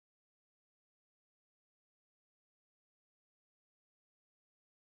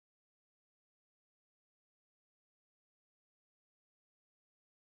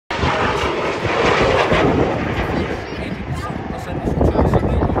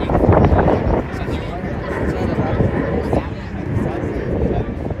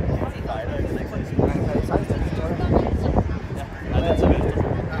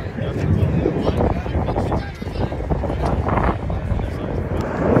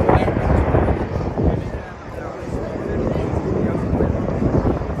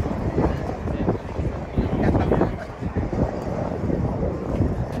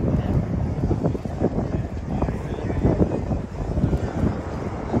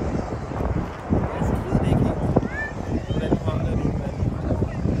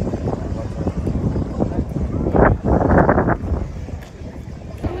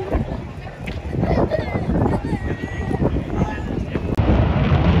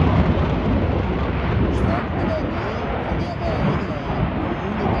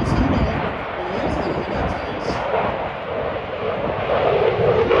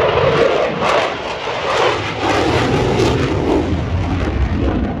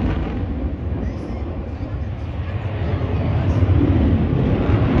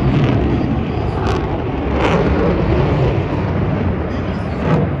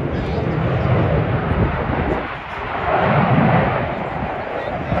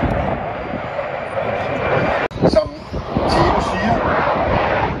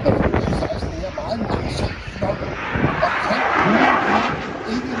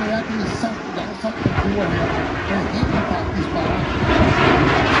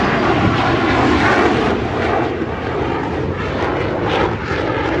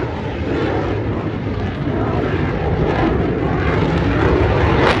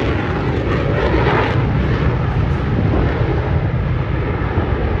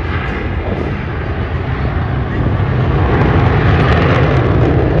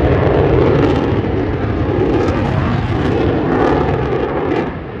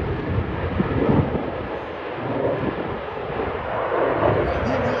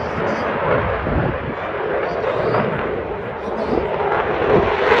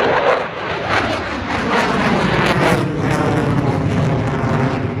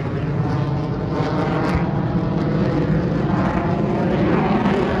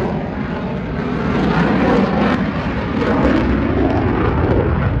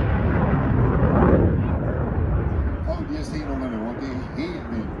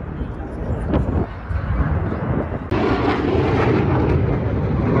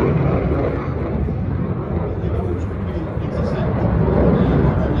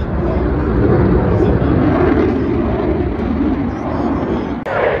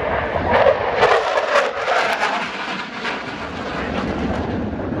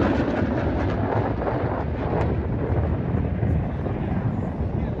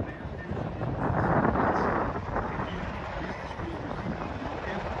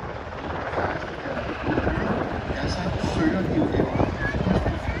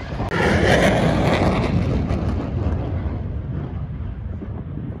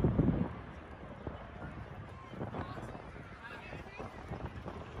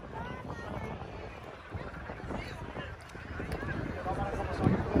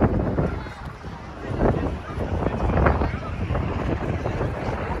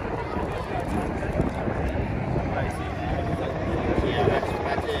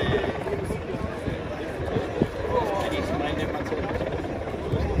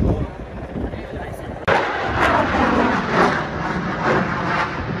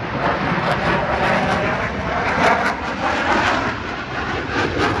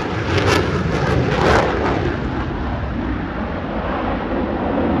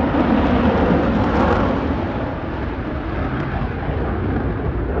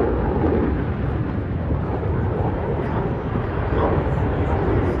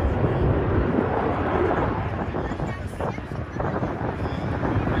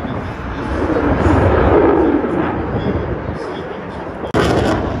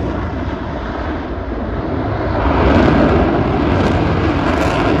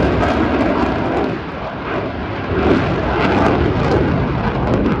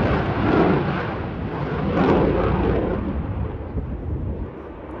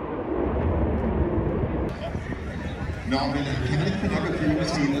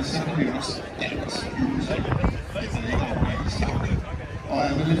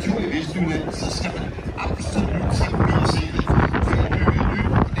på en tur i Vestjylland, så skal man absolut tage med at se det. Det er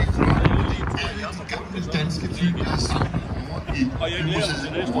nyt, og det er flot, og det er alle de gamle danske film, der er samlet over i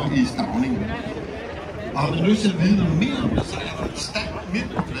museet over i Stauning. Og har man lyst til at vide noget mere om det, så er der et stærkt midt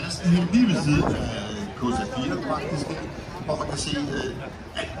på pladsen her lige ved siden af KC4 faktisk, hvor man kan se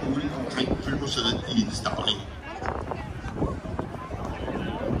alt muligt omkring Filmmuseet i Stauning.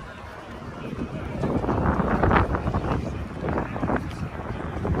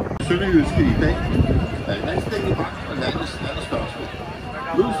 Sønderjyske i dag er landstækkende bank og landets allerstørste.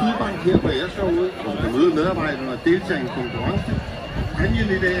 Mød Sydbank her på Airshowet, hvor du kan møde medarbejderne og deltage i en konkurrence. Handlen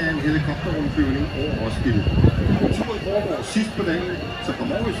i dag er en helikopterrundflyvning over Roskilde. Turen foregår sidst på dagen, så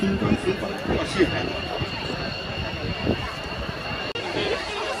kom over i Sydbank og siger hej.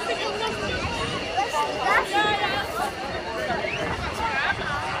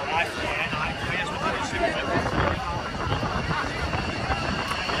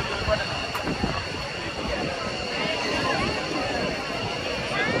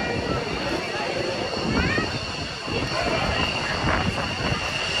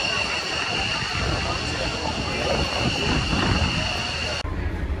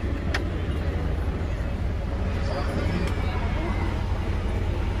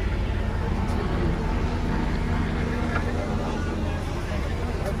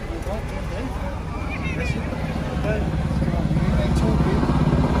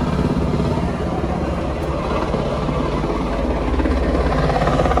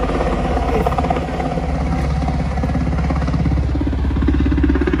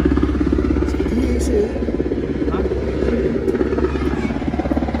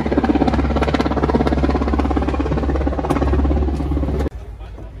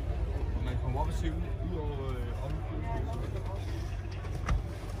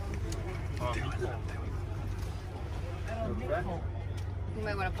 You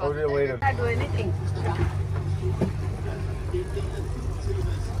might want to pause it. Not do anything.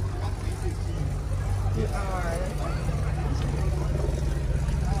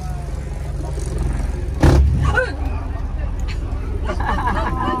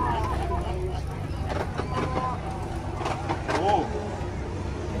 Oh,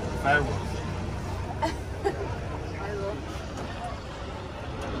 fireworks.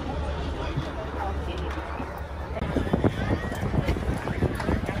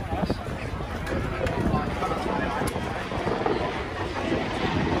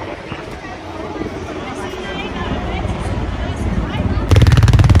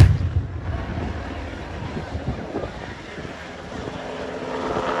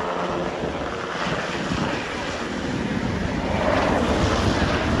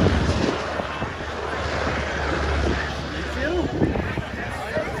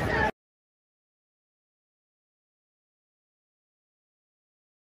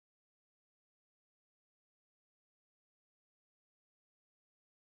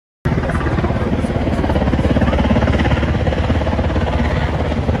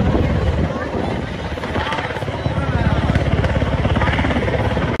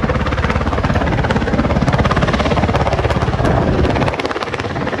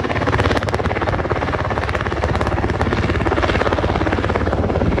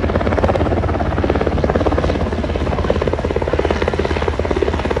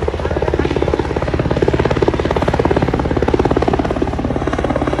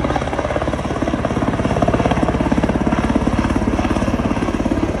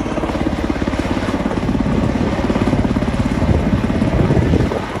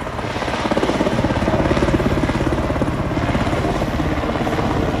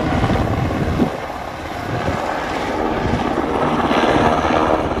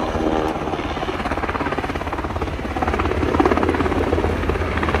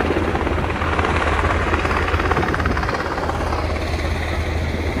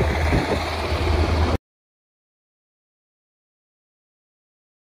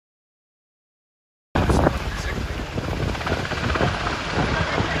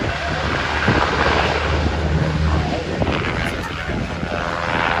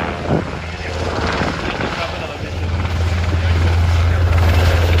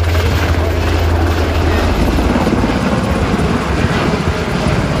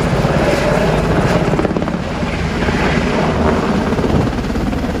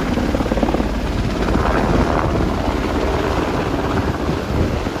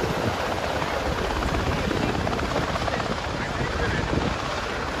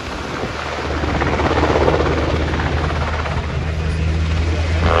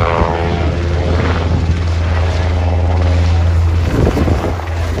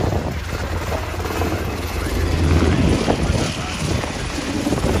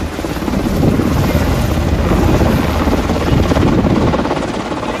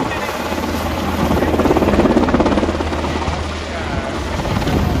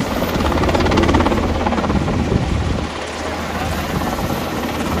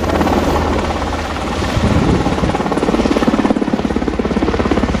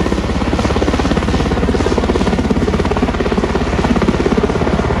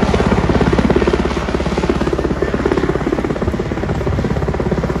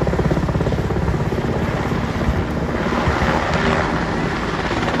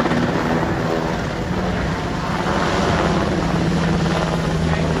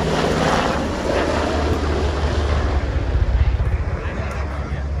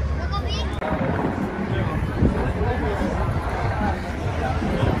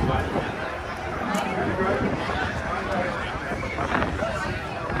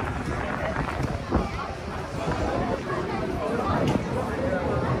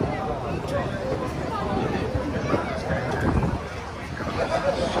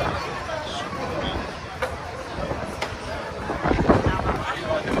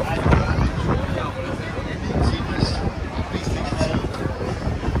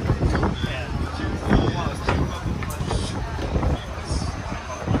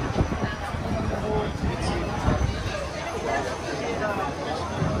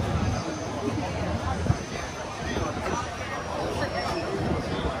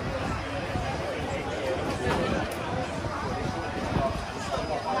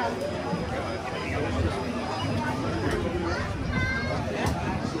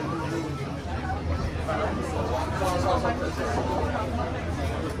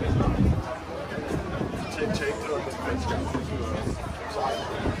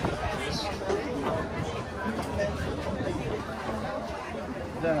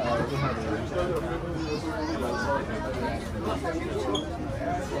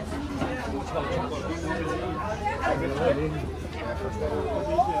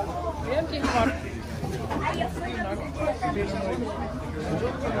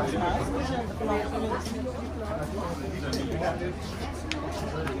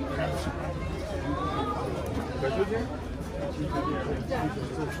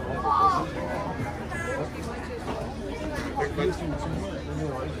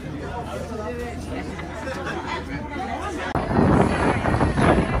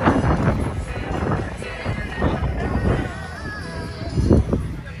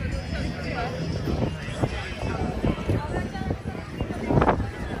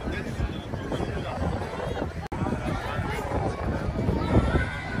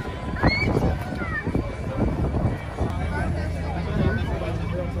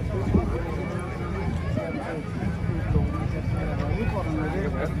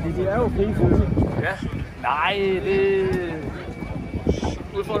 Det er jo frie fugle. Ja. Nej, det...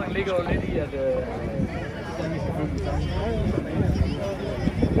 Udfordringen ligger jo lidt i, at...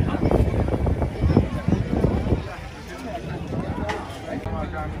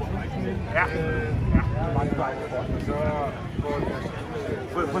 Ja.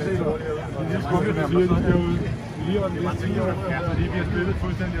 Prøv at se nu. De er skubbet med mig derude. Lige om det er 10 år, fordi vi har spillet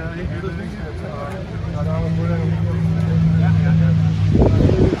fuldstændig helt vildt. Og der var målet af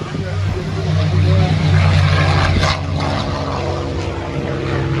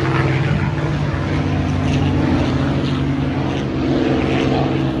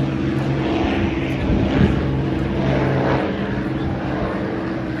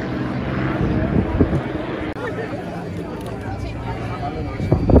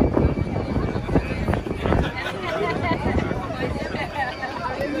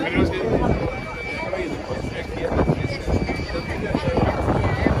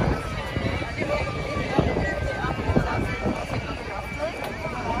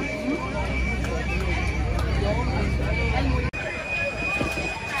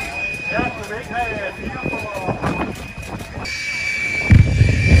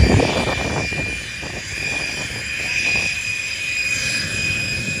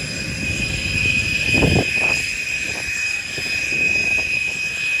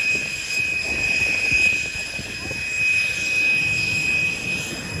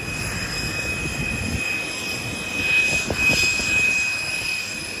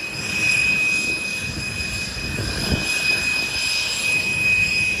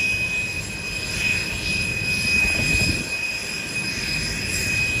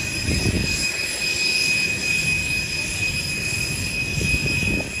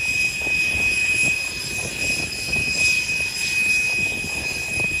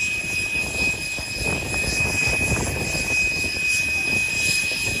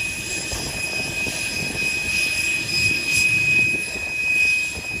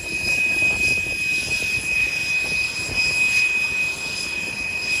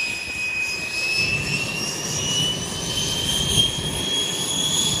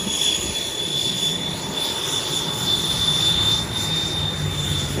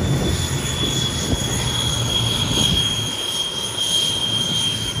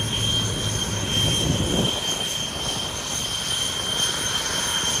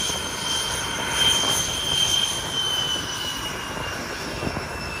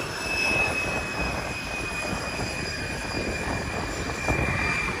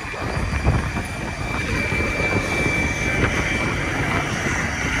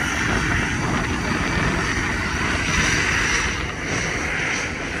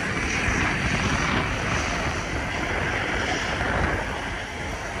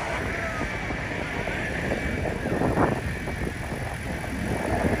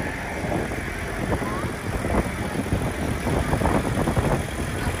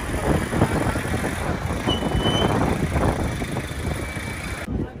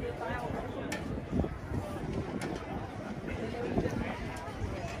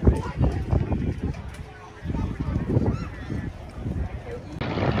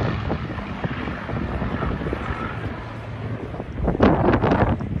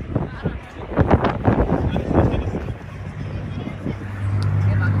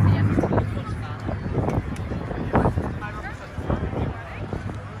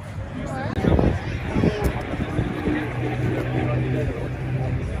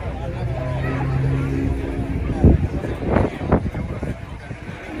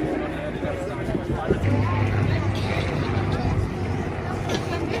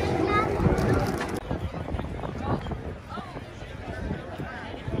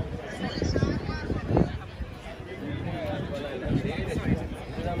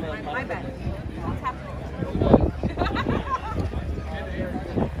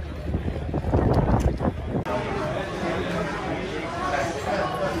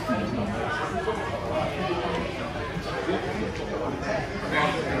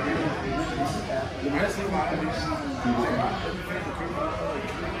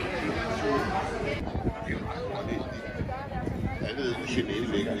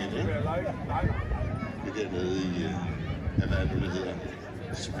ligger nede i, hvad er det hedder,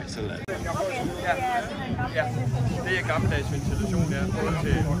 Switzerland. Ja, det er gammeldags ventilation, ja, både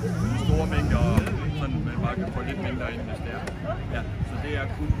til store mængder, og sådan man bare kan få lidt mindre ind, hvis det er. Ja, så det er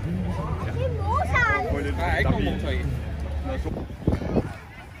kun... Ja. Der er ikke nogen motor i.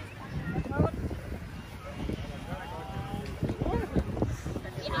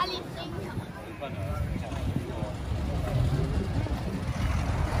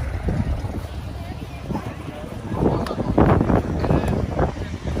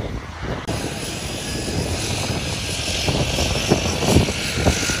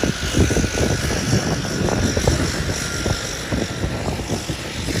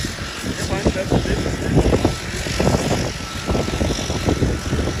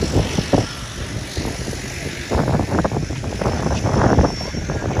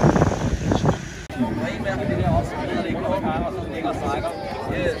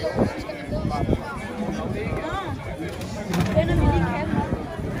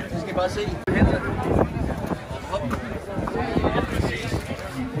 Bare se.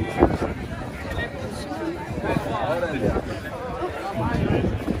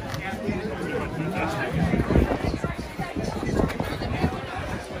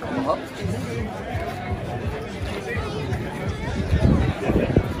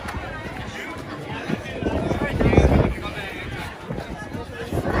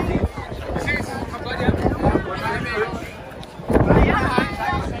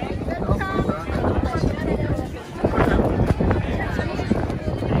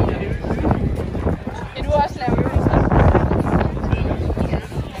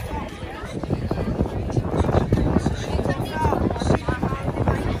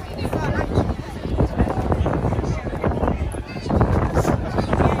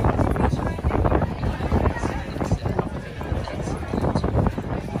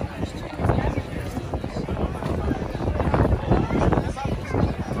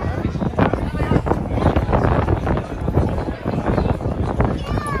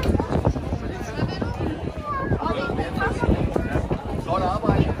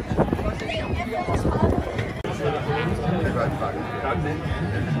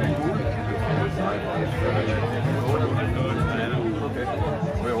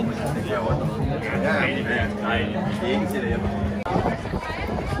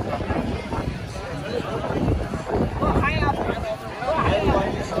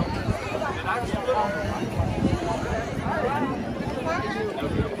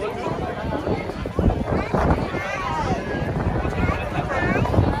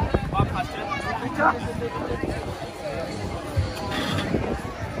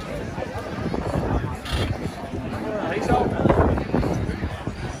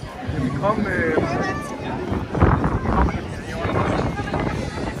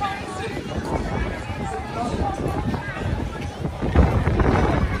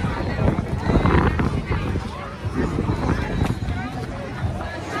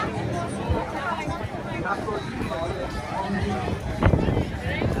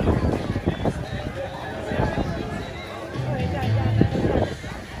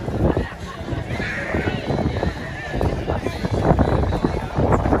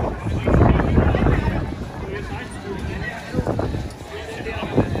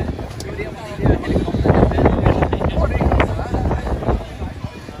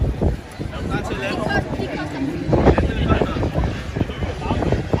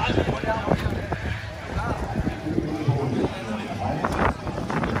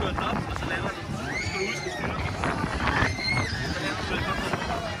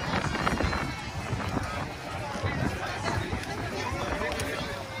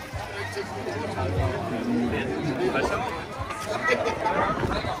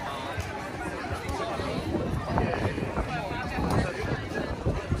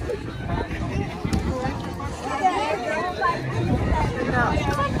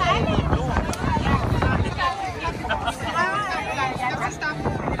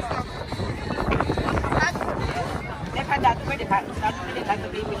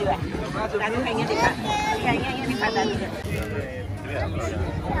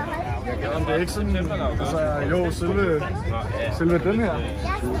 Jamen, det er ikke sådan, altså jo, selve den her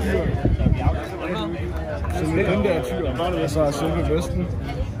selve den der tyr, altså selve vesten,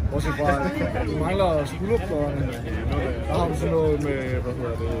 også fra, du mangler skulderpløjerne, der har du sådan noget med, hvad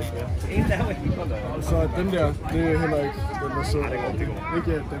hedder det, så den der, det er heller ikke den, der sidder der,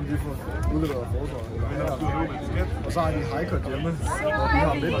 ikke den vi får udleveret af forsvaret, og så har de high-cut hjemme, hvor de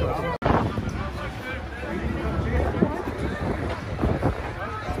har midtcut.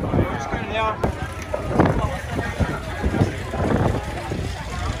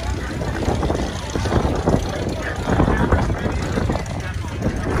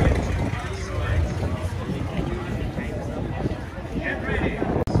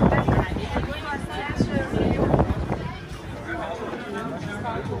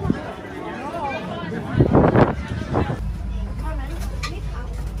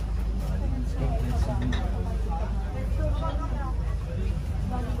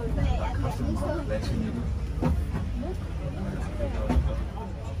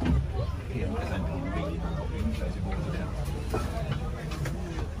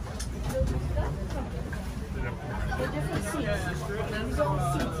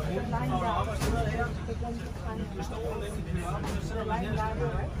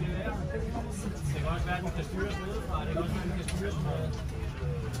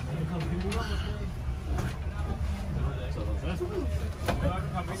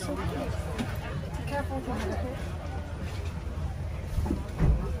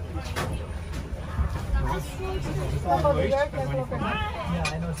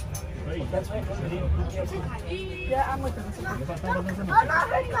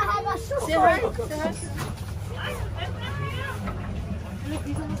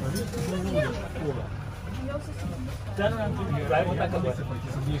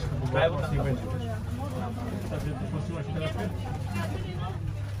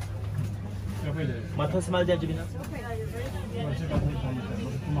 Mata mal dia Jibina.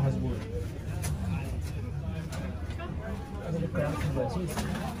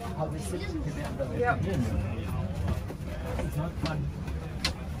 Ja.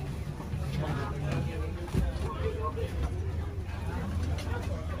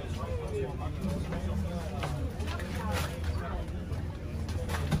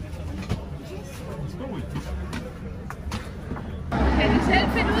 Kan du selv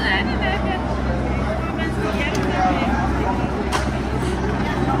finde ud af det, Nadia? Hvor man skal hjælpe dig med?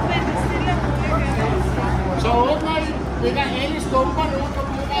 Men det stille og roligt. Så åbner I, lægger alle stumperne ud på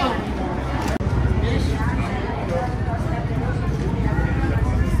bordet. Yes.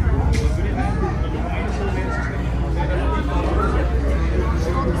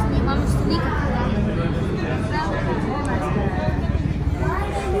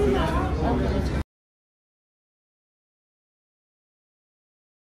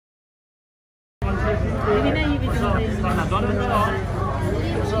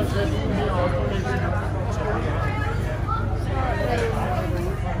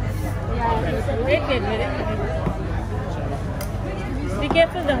 Be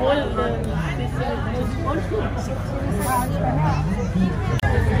careful the whole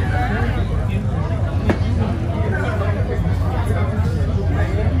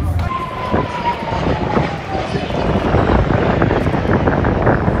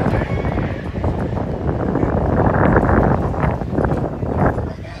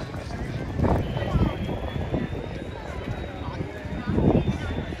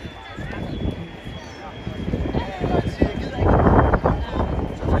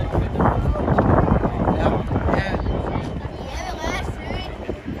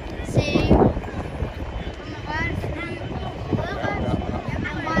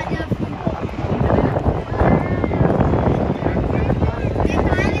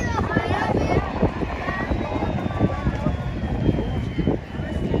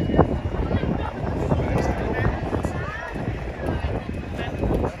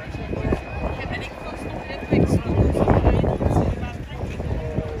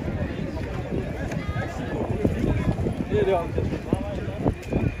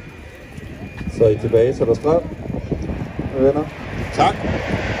Så er I tilbage, så der strøm, venner. Tak.